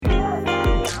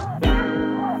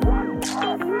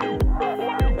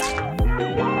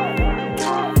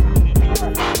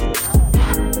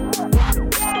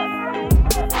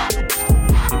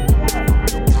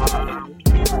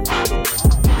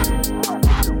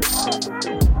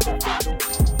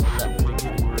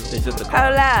It's just a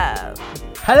Hello.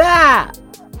 Hello.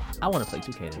 I want to play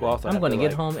 2K today. We'll also I'm have going to to, get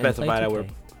like, home and play specify 2K. that we're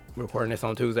recording this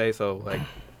on Tuesday, so like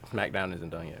SmackDown isn't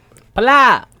done yet.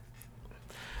 Hello.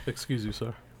 Excuse you,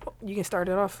 sir. You can start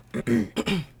it off.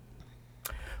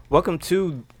 Welcome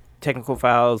to Technical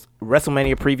Files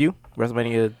WrestleMania preview.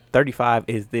 WrestleMania 35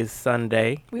 is this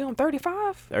Sunday. We on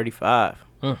 35? 35.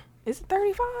 Is it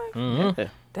 35? Mm-hmm. Yeah,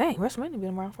 Dang, WrestleMania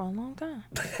been around for a long time.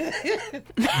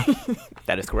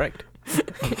 that is correct.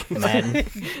 Madden.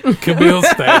 Camille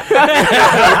stat.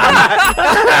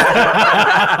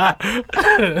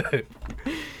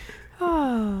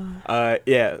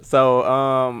 Yeah.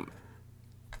 So,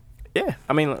 yeah.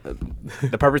 I mean,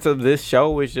 the purpose of this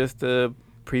show is just to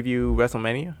preview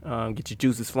WrestleMania, get your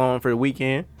juices flowing for the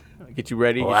weekend, get you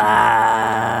ready.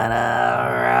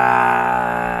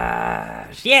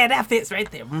 Yeah, that fits right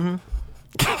there. Mm-hmm.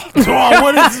 Oh,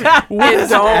 what is it? What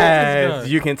is it? As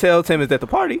you can tell, Tim is at the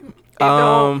party.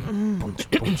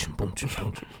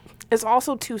 It's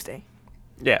also Tuesday.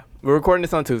 Yeah, we're recording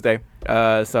this on Tuesday,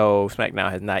 so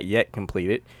SmackDown has not yet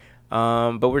completed.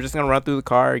 But we're just gonna run through the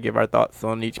card, give our thoughts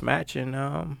on each match, and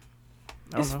I don't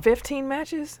It's know. 15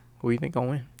 matches? Who do you think gonna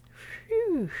win?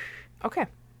 Phew. Okay. You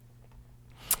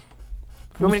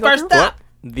Who's want me to go first through? up?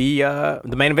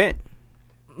 The main event: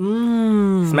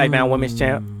 SmackDown Women's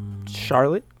Champ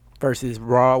Charlotte versus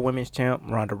Raw Women's Champ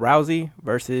Ronda Rousey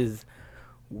versus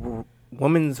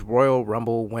Women's Royal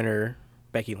Rumble winner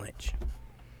Becky Lynch.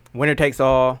 Winner takes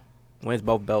all, wins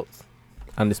both belts.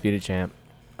 Undisputed champ.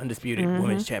 Undisputed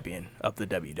women's champion of the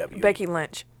WWE. Becky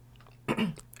Lynch.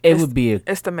 It would be a.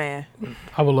 It's the man.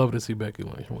 I would love to see Becky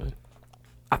Lynch win.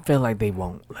 I feel like they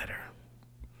won't let her.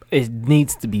 It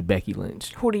needs to be Becky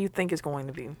Lynch. Who do you think is going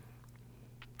to be?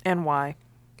 And why?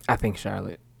 I think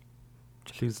Charlotte.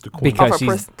 She's the queen. Because Off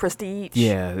her she's prestige?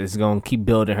 yeah, it's gonna keep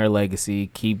building her legacy.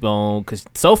 Keep on, cause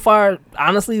so far,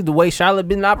 honestly, the way Charlotte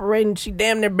been operating, she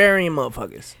damn near burying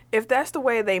motherfuckers. If that's the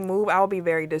way they move, I'll be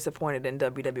very disappointed in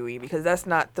WWE because that's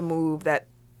not the move that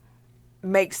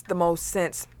makes the most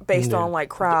sense based on like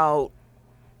crowd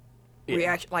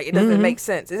reaction. Like it doesn't make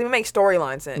sense. It doesn't make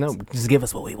storyline sense. No, just give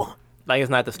us what we want. Like,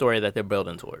 it's not the story that they're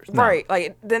building towards. Right.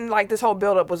 Like then like this whole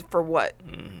build up was for what?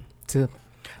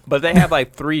 But they have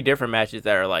like 3 different matches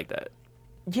that are like that.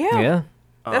 Yeah.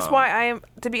 That's why I am,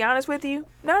 to be honest with you,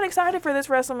 not excited for this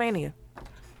WrestleMania.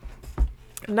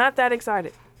 Not that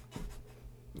excited.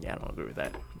 Yeah, I don't agree with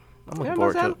that. I'm looking Yeah,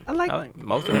 forward to it. I like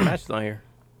most of the matches on here.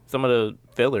 Some of the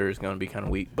filler is going to be kind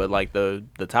of weak, but like the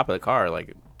top of the card,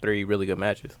 like 3 really good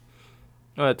matches.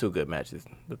 Well, 2 good matches.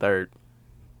 The third,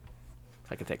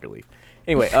 I can take or leave.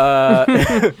 Anyway,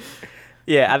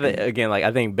 yeah,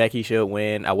 I think Becky should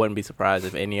win. I wouldn't be surprised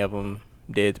if any of them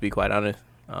did, to be quite honest.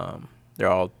 They're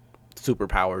all super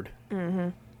powered.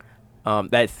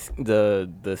 That's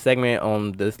the segment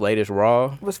on this latest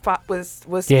Raw. Was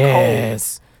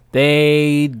yes,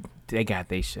 they got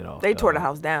their shit off. cold. They tore the though.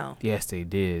 house down. Yes, they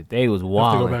did. They was I have to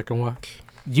wild. go back and watch.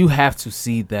 You have to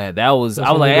see that. That was. That's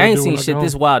I was what like, they I ain't do seen when I shit go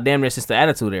this home. wild damn near since the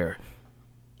Attitude Era.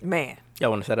 Man. Y'all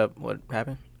want to set up what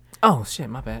happened? Oh shit,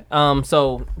 my bad.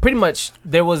 So pretty much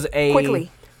there was a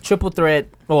Quickly. triple threat.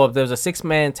 Well, there was a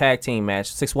 6-woman tag team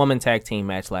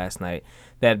match last night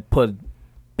that put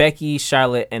Becky,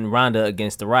 Charlotte, and Ronda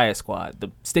against the Riot Squad. The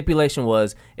stipulation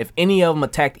was if any of them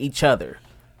attacked each other,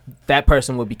 that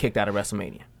person would be kicked out of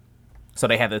WrestleMania. So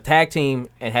they had the tag team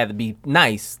and had to be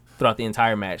nice throughout the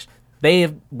entire match.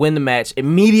 They win the match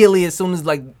immediately as soon as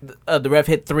like the ref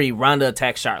hit 3. Ronda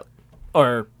attacked Charlotte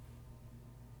or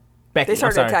Becky. They I'm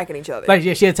started sorry. attacking each other. Like,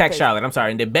 yeah, she attacked Okay. Charlotte. I'm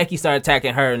sorry. And then Becky started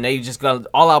attacking her, and they just got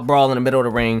all-out brawl in the middle of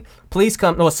the ring.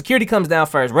 Security comes down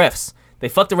first. Refs. They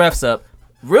fuck the refs up.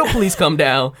 Real police come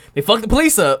down. They fuck the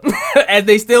police up. As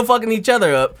they still fucking each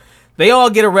other up. They all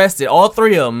get arrested. All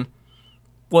 3 of them.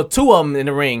 Well, 2 of them in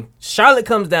the ring. Charlotte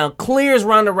comes down, clears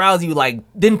Ronda Rousey, like,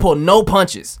 didn't pull no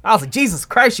punches. I was like, Jesus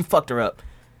Christ, she fucked her up.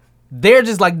 They're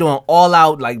just, like, doing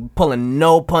all-out, like, pulling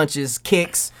no punches,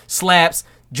 kicks, slaps,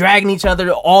 dragging each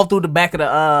other all through the back of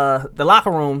the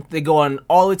locker room. They go on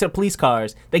all the way to the police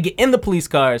cars. They get in the police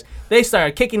cars. They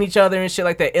start kicking each other and shit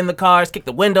like that in the cars, kick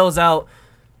the windows out.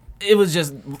 It was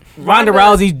just Ronda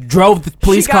Rousey drove the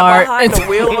police she car got behind the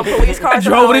wheel of a police car.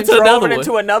 drove it somehow into and another one.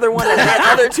 into another one, and the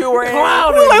other 2 were in.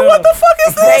 We're like, what the fuck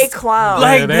is They this? clown.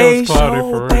 Like, Yeah, they was cloudy for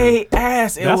showed real. they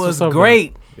ass. It That's was what's up,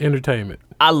 great. man. Entertainment.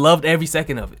 I loved every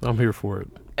second of it. I'm here for it.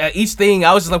 At each thing,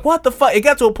 I was just like, what the fuck? It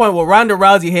got to a point where Ronda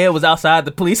Rousey's head was outside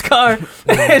the police car,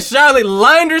 and Charlotte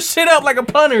lined her shit up like a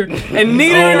punter and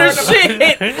kneed her in her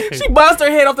shit. She bounced her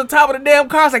head off the top of the damn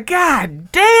car. I was like,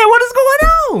 God damn, what is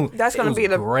going on? That's It gonna was be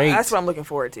great. That's what I'm looking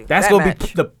forward to. That's that gonna match.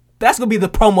 be the That's gonna be the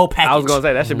promo package. I was gonna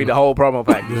say that should be the whole promo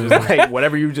package, just like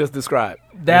whatever you just described.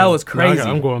 That was No, crazy.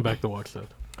 I'm going back to watch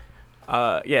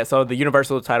that. Yeah. So the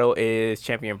Universal title is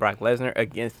champion Brock Lesnar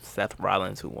against Seth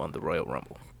Rollins, who won the Royal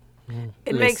Rumble.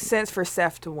 It makes sense for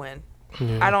Seth to win.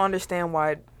 Yeah. I don't understand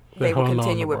why they would holding on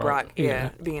continue to with Brock. Brock. Yeah.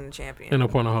 Being the champion. Ain't no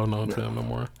point of holding on to him no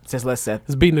more. Just let Seth.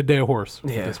 It's beating a dead horse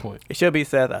Yeah. at this point. It should be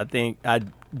Seth. I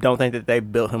don't think that they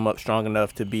built him up strong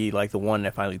enough to be like the one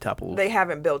that finally topples. They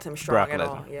haven't built him strong Brock at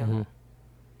all. Lesnar. Yeah. Mm-hmm.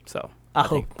 So I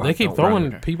hope They keep Brock don't throwing run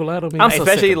with her. people at him. I'm so sick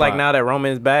especially of like Brock. now that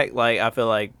Roman's back, like I feel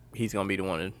like he's gonna be the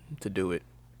one to do it.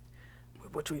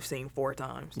 Which we've seen 4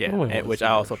 times. Yeah, Oh, and, which I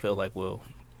also feel like will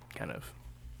kind of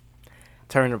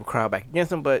turn the crowd back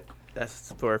against him, but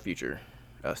that's for a future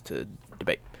us to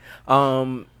debate.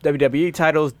 WWE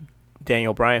titles: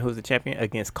 Daniel Bryan, who's the champion,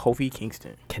 against Kofi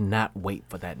Kingston. Cannot wait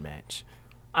for that match.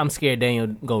 I'm scared Daniel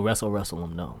go wrestle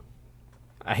him though.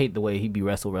 I hate the way he be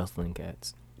wrestling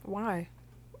cats. Why?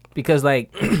 Because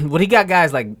like when he got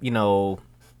guys like, you know,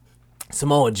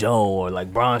 Samoa Joe or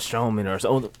like Braun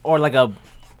Strowman or like a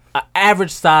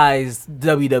average size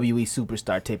WWE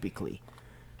superstar typically.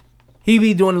 He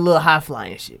be doing a little high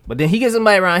flying shit. But then he gets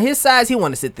somebody around his size, he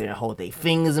want to sit there and hold their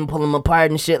fingers and pull them apart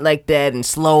and shit like that and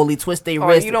slowly twist their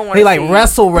wrist. You don't wanna He like see-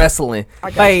 wrestling. I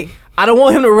got Like you. I don't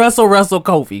want him to wrestle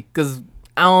Kofi because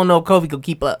I don't know if Kofi could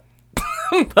keep up.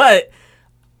 But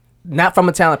not from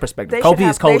a talent perspective. They Kofi should have,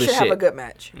 is cold they as should have a shit. good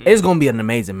match. It's gonna be an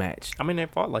amazing match. I mean, they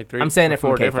fought like 3 I'm saying or it from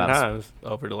 4 K different Files. times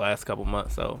over the last couple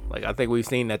months. So, like, I think we've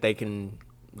seen that they can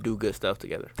do good stuff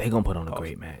together. They gonna put on a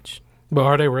great match. But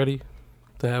are they ready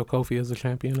to have Kofi as a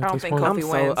champion I at don't this think point? Kofi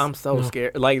wins. I'm so No.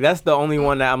 scared. Like, that's the only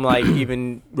one that I'm like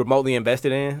even remotely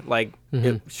invested in. Like,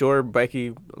 sure,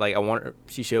 Becky, like I want her,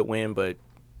 she should win, but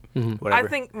whatever. I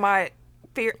think my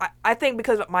fear. I think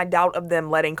because of my doubt of them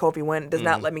letting Kofi win does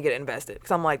not let me get invested.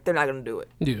 Because I'm like, they're not going to do it.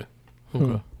 Yeah.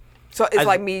 Okay. So it's I-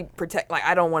 like me protect. Like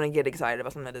I don't want to get excited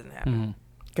about something that doesn't happen.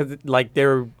 because like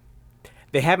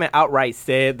they haven't outright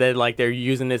said that like they're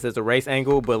using this as a race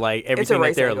angle, but like everything that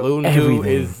race they're angle. alluding to Everything.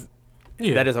 is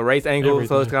Yeah. that is a race angle. So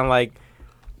it's Everything. kind of like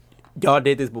y'all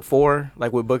did this before,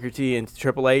 like with Booker T and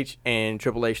Triple H, and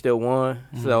Triple H still won.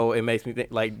 So it makes me think,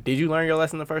 like, did you learn your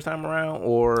lesson the first time around,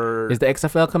 or Is the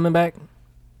XFL coming back?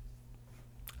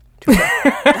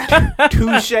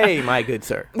 touche, my good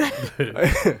sir?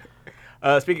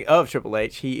 Speaking of Triple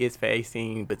H, he is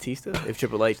facing Batista. If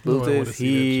Triple H Oh, I wanna loses, see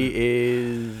he that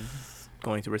is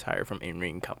going to retire from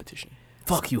in-ring competition.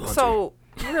 Fuck you, Hunter. So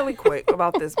really quick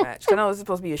about this match. 'Cause I know this is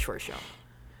supposed to be a short show.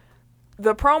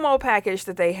 The promo package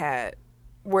that they had,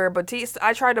 where Batista,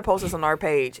 I tried to post this on our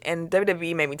page, and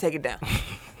WWE made me take it down.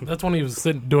 That's when he was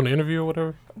sitting doing an interview or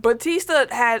whatever. Batista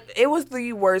it was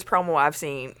the worst promo I've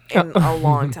seen in a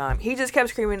long time. He just kept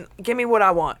screaming, "Give me what I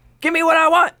want! Give me what I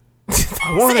want!"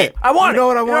 I want it. I want You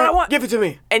know it. what I You know want? what I want? Give it to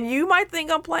me. And you might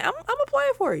think I'm playing. I'm gonna play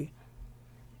it for you.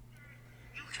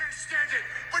 You can't stand it,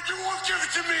 but you won't give it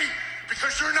to me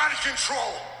because you're not in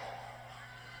control.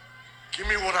 Give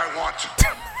me what I want.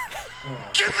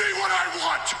 Give me what I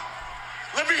want.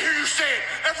 Let me hear you say it.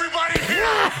 Everybody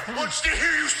here wants to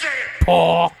hear you say it.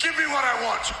 Paul, Give me what I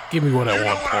want. give me what I You know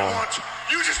want, what I Paul. want.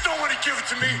 You just don't want to give it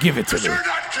to me. Give it to Because me. you're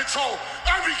not in control.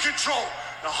 I'm in control.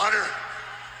 Now, Hunter,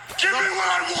 give me what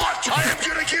I want. I am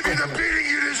going to give you the beating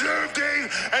you deserve,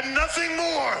 Dave, and nothing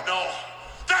more. No.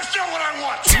 That's not what I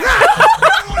want.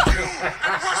 I want you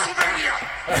at WrestleMania.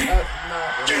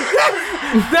 Give it to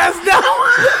me. That's not.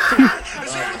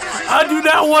 Is that what this is? I do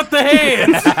not want the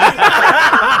hands.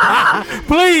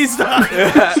 Please, don't.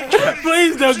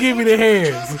 Please don't give me the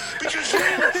hands. Because you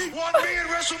want me at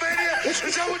WrestleMania?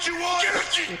 Is that what you want?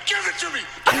 Give it to me.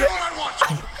 Give me what I want.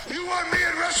 You want me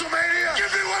at WrestleMania?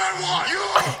 Give me what I want.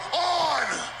 You're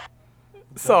on.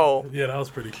 So Yeah, that was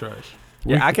pretty trash.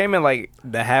 Yeah, I came in like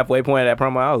the halfway point of that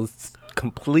promo. I was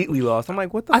completely lost. I'm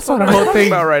like, what the I fuck saw the are you whole talking thing.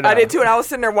 about right now? I did too, and I was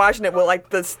sitting there watching it with like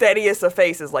the steadiest of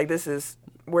faces. Like this is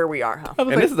where we are, huh?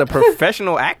 And this is a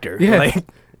professional actor. Yeah. Like,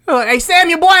 Hey Sam,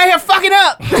 your boy out here fucking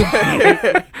up.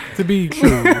 To be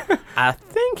true, I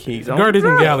think he's on Guardians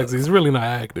of the drugs. Galaxy is really not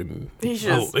acting. He's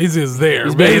just- he's just there.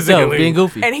 He's being himself, basically. being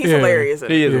goofy. And he's Yeah. hilarious.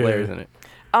 In He it. is Yeah. hilarious in it.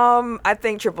 I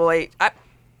think Triple H.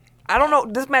 I don't know.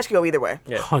 This match could go either way.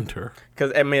 Yeah. Hunter.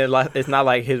 Because, I mean, it's not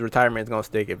like his retirement is going to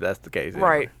stick if that's the case.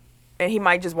 Right. And he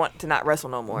might just want to not wrestle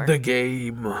no more. The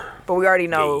game. But we already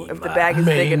know if the bag is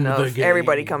big Main the enough, game.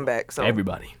 everybody come back. So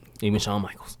Everybody, even Shawn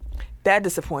Michaels that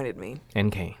disappointed me.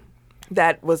 and Kane.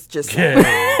 That was just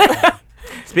Yeah.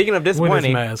 Speaking of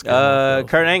disappointing, mask on,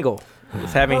 Kurt Angle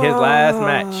is having his last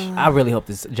match I really hope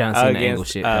this John Cena angle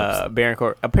against shit helps. Baron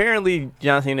Corbin. Apparently,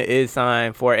 John Cena is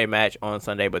signed for a match on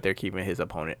Sunday, but they're keeping his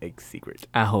opponent a secret.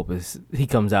 I hope he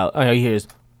comes out. Oh, he hears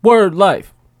Word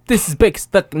life. This is big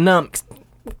economics.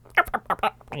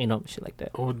 You know, shit like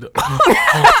that. Oh, dog.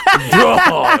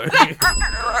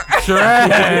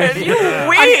 Trash. You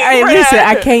weak, Hey, Brad. listen,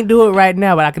 I can't do it right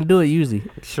now, but I can do it usually.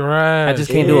 Trash. I just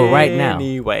can't do it right now.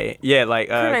 Anyway, yeah, like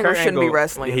Kurt Angle shouldn't be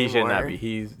wrestling He should anymore. not be.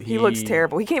 He looks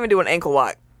terrible. He can't even do an ankle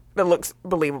lock that looks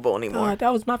believable anymore. God,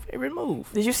 that was my favorite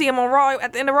move. Did you see him on Raw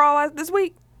at the end of Raw this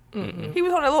week? He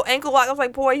was on a little ankle lock. I was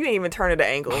like, boy, you ain't even turning the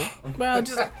ankle. Well,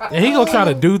 just And he gonna try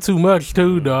to do too much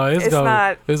too, dog. It's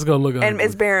not- It's gonna look. And ugly.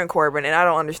 it's Baron Corbin, and I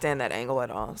don't understand that angle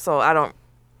at all. So I don't.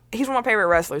 He's one of my favorite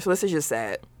wrestlers, so this is just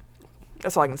sad.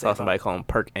 That's all I can say. saw somebody call him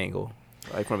Perk Angle,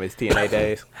 like from his TNA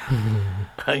days.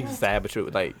 Like sad but true.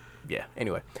 Like yeah.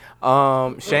 Anyway,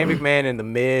 Shane McMahon and The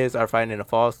Miz are fighting in a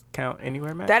Falls Count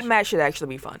Anywhere match. That match should actually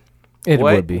be fun. it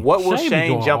what, would be What will Shane be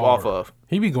Shane going jump off hard. of?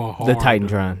 He be going hard. the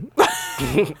Titantron.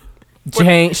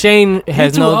 Shane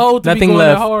has He's too old to be nothing going that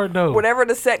left. hard though. Whatever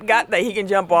the set got that he can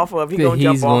jump off of, He's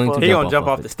jump going off to of. He jump gonna jump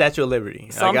off off of the it. Statue of Liberty.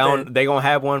 Like, Something. they gonna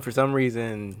have one for some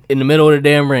reason. In the middle of the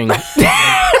damn ring.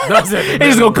 That's it.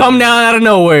 He's gonna come down out of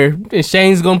nowhere, and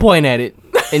Shane's gonna point at it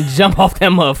and jump off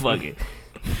that motherfucker.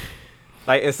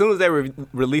 Like as soon as they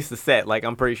release the set, like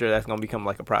I'm pretty sure that's gonna become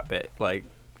like a prop bet. Like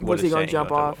what Was he is gonna Shane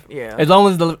jump off? Yeah. As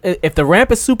long as if the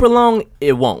ramp is super long,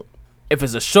 it won't. If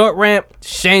it's a short ramp,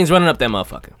 Shane's running up that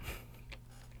motherfucker.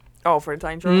 Oh, for the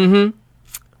Titantron?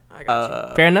 Mm-hmm. I got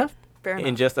you. Fair enough. Fair enough.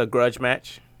 In just a grudge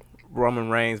match,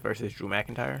 Roman Reigns versus Drew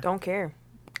McIntyre. Don't care.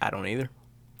 I don't either.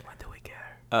 What do we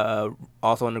care?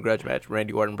 Also in the grudge match,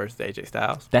 Randy Orton versus AJ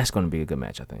Styles. That's gonna be a good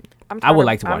match, I think. I'm I would tired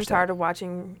like to watch I'm that. tired of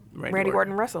watching Randy Randy Orton.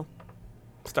 Orton wrestle.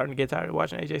 Starting to get tired of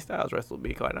watching AJ Styles wrestle. To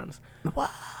be quite honest.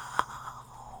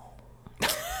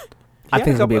 I think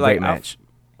it's gonna be a Like, great match.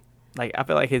 I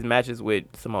feel like his matches with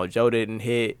Samoa Joe didn't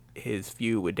hit. His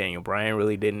feud with Daniel Bryan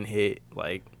really didn't hit.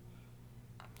 Like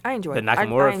I enjoyed the it. I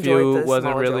Nakamura enjoyed feud the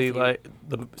wasn't Samoa Joe really feud. like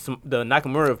the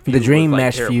Nakamura feud. The dream was, like,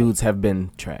 match terrible. feuds have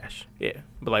been trash. Yeah,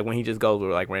 but like when he just goes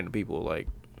with like random people, like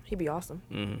He'd be awesome.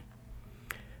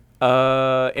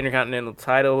 Intercontinental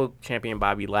title champion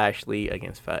Bobby Lashley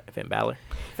against Finn Balor.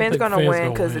 Fans think gonna fans win gonna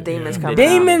because the win, demons yeah. coming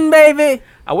Demon, baby.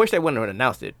 I wish they wouldn't have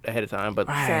announced it ahead of time, but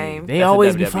Same. They That's a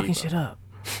always be WWE fucking bro. shit up.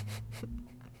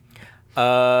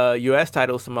 U.S.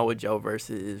 title Samoa Joe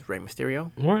versus Rey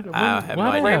Mysterio. I have no why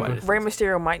idea that what happened? it is. Rey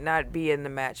Mysterio might not be in the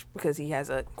match because he has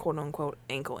a quote unquote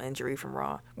ankle injury from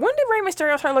Raw. When did Rey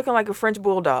Mysterio start looking like a French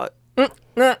bulldog?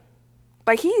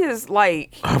 Like he is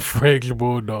like A French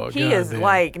bulldog. he is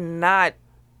like not.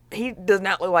 He does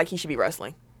not look like he should be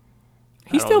wrestling.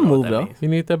 He don't still know what move that though. means. He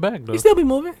need that back though. He still be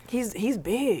moving. He's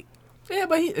big, Yeah,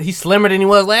 but he's slimmer than he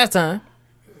was last time.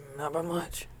 not by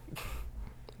much.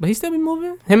 But he still be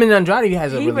moving. Him and Andrade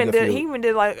has a He really even good did. feud. He even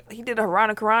did like he did a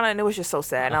Harana Karana and it was just so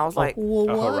sad. And I was like,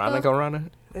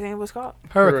 Harana. that ain't what's called.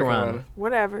 Hurricane.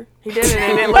 Whatever. He did it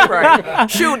and it didn't look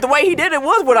right. Shoot, the way he did it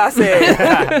was what I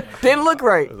said. Didn't look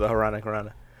right. It was a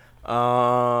Harana.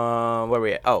 Where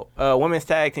we at? Oh, women's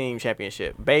tag team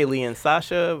championship. Bailey and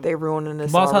Sasha. They ruining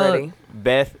this Boss Hug. already.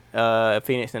 Beth,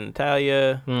 Phoenix and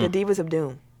Natalia. The Divas of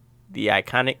Doom. The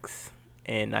Iconics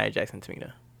and Nia Jax and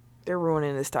Tamina. They're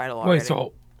ruining this title already. Wait,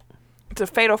 so It's a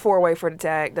fatal 4-way for the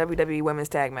tag WWE Women's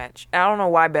Tag match. I don't know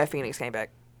why Beth Phoenix came back.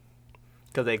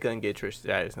 Because they couldn't get Trish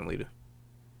Stratus and Lita.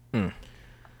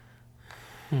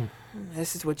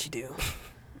 This is what you do.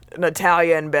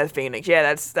 Natalia and Beth Phoenix. Yeah,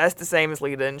 that's the same as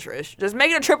Lita and Trish. Just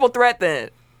make it a triple threat then.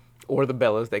 Or the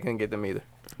Bellas. They couldn't get them either.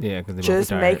 Yeah, because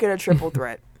Just make it a triple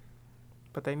threat.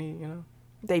 But they need,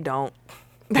 They don't.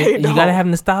 They You don't. gotta have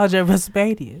nostalgia of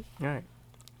WrestleMania. All right.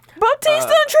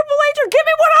 Bautista and Triple H are give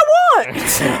me what I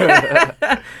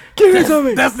want. Give it to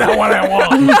me. that's not what I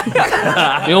want.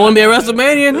 You don't want to be at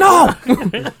WrestleMania?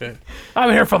 No.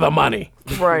 I'm here for the money.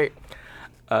 Right.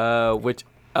 Which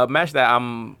a match that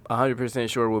I'm 100%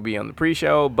 sure will be on the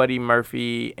pre-show. Buddy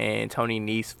Murphy and Tony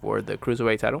Nese for the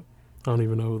Cruiserweight title. I don't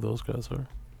even know who those guys are.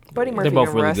 Buddy Murphy both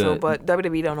can really wrestle, good. but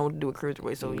WWE don't know what to do with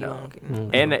cruiserweight, so you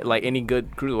don't. And like any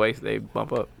good cruiserweights, they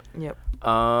bump up. Yep.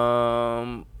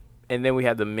 And then we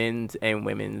have the men's and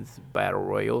women's battle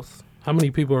royals. How many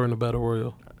people are in the battle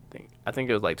royal? I think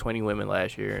it was like 20 women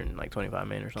last year and like 25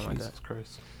 men or something like Jesus that.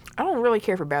 Christ. I don't really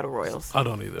care for battle royals. I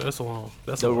don't either. That's a long.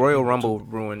 That's a The long Royal people, Rumble too.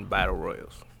 ruined battle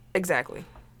royals. Exactly.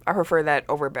 I prefer that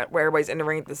over where everybody's in the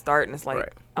ring at the start and it's like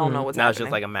Right. I don't know what's Now happening. it's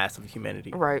just like a massive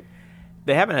humanity. right.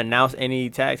 They haven't announced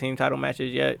any tag team title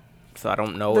matches yet, so I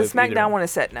don't know The if either- SmackDown one is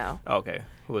set now. Okay.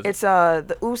 Who is It's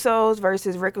the Usos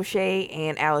versus Ricochet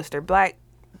and Aleister Black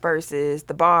versus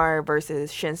The Bar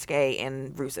versus Shinsuke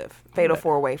and Rusev. Fatal Okay.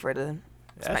 4-way for the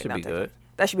That should SmackDown be tag. good.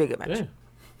 That should be a good match. Yeah.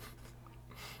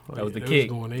 That was the They kick.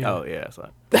 going in. Oh yeah, so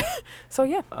So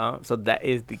yeah, so that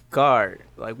is the card.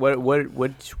 Like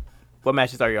what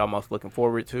matches are you almost looking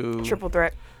forward to? triple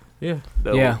threat. Yeah.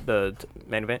 The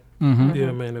main event. Mm-hmm.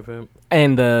 Yeah, main event.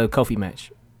 And the Kofi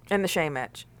match. And the Shane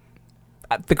match.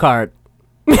 The card.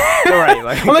 Right,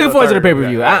 like, I'm looking forward to the pay per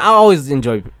view. I always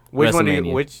enjoy Which one do you?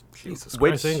 WrestleMania. Which Jesus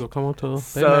which Christ, they ain't gonna come on till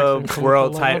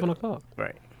sub-world title? 11 o'clock.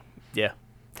 right? Yeah.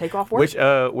 Take off work.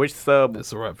 Which sub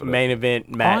That's a wrap for that. main event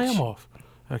Oh, I match? am off.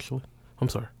 Actually, I'm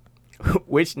sorry.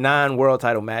 Which non-world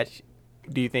title match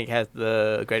do you think has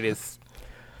the greatest?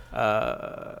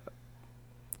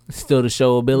 Still the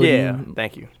show ability. Yeah.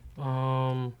 Thank you.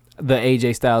 The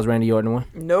AJ Styles Randy Orton one.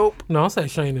 Nope. No, I'll say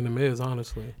Shane and the Miz.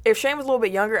 Honestly, If Shane was a little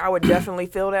bit younger, I would definitely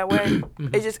feel that way.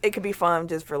 It could be fun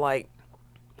just for like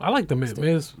I like the Miz.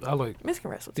 Miz, I like. Miz can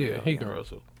wrestle too. Yeah, he can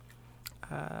wrestle.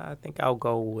 I think I'll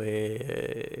go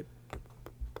with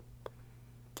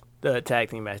the tag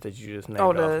team match that you just named.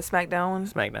 Oh, the off. SmackDown one.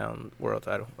 SmackDown World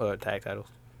Title, tag titles.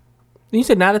 You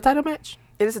said not a title match?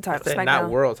 It is a title. Said SmackDown. not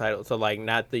world title, so like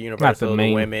not the Universal, the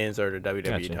main. women's, or the WWE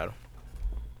Gotcha. title.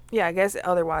 Yeah, I guess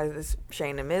otherwise it's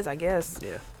Shane and Miz. I guess.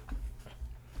 Yeah.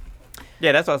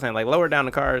 Yeah, that's what I was saying. Like lower down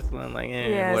the cards, I'm like, Yeah,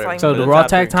 it's whatever. like- So But the Raw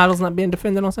tag title's not being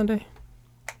defended on Sunday?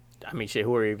 I mean, shit.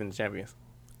 Who are even the champions?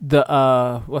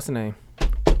 The what's the name?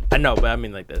 I know, but I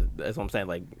mean, like that's what I'm saying.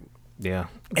 Like Yeah.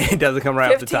 it doesn't come right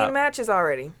off the 15 top. matches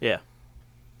already. Yeah.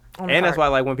 on the And that's why,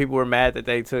 card. like, when people were mad that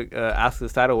they took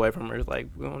Asuka's title away from her, it's like,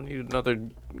 we don't need another,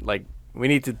 like, we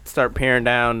need to start paring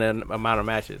down the amount of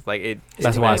matches. Like, it.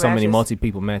 That's too why many so many matches.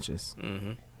 multi-people matches.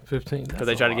 15. Because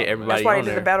they try to get everybody That's why they on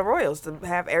did there. the Battle Royals to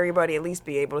have everybody at least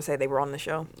be able to say they were on the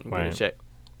show. Get a Right. check.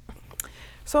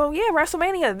 So yeah,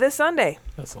 WrestleMania this Sunday.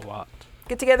 That's a lot.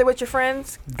 Get together with your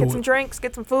friends, Do get some it. drinks,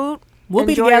 get some food, We'll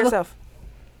be enjoy together. yourself.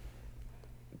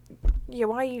 Yeah,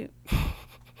 why you?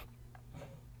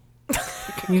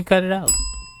 You can cut it out.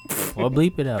 Or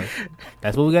bleep it out.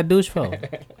 That's what we got douche for.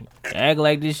 Act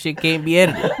like this shit can't be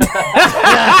edited.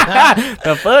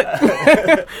 The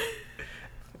fuck?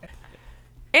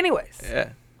 Anyways, Yeah.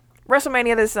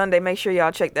 WrestleMania this Sunday. Make sure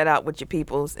y'all check that out with your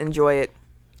peoples. Enjoy it.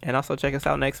 And also check us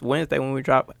out next Wednesday when we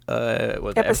drop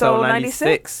Episode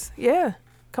 96. Yeah,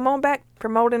 come on back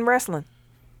promoting wrestling.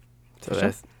 So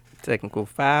that's Technical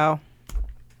Foul.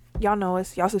 Y'all know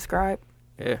us. Y'all subscribe.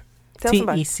 Yeah. Tell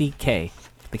somebody. TECK.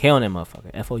 The K on that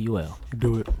motherfucker. FOUL.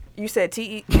 Do it. You said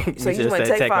TE, so you just just went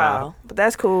said take Tech file. File. But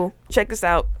that's cool. Check us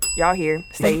out. Y'all here.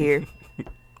 Stay here.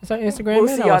 It's our Instagram. We'll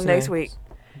man. see What's y'all the next name? week.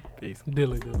 Peace.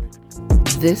 Dilly.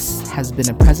 This has been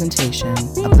a presentation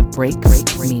of the Break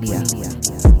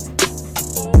Media.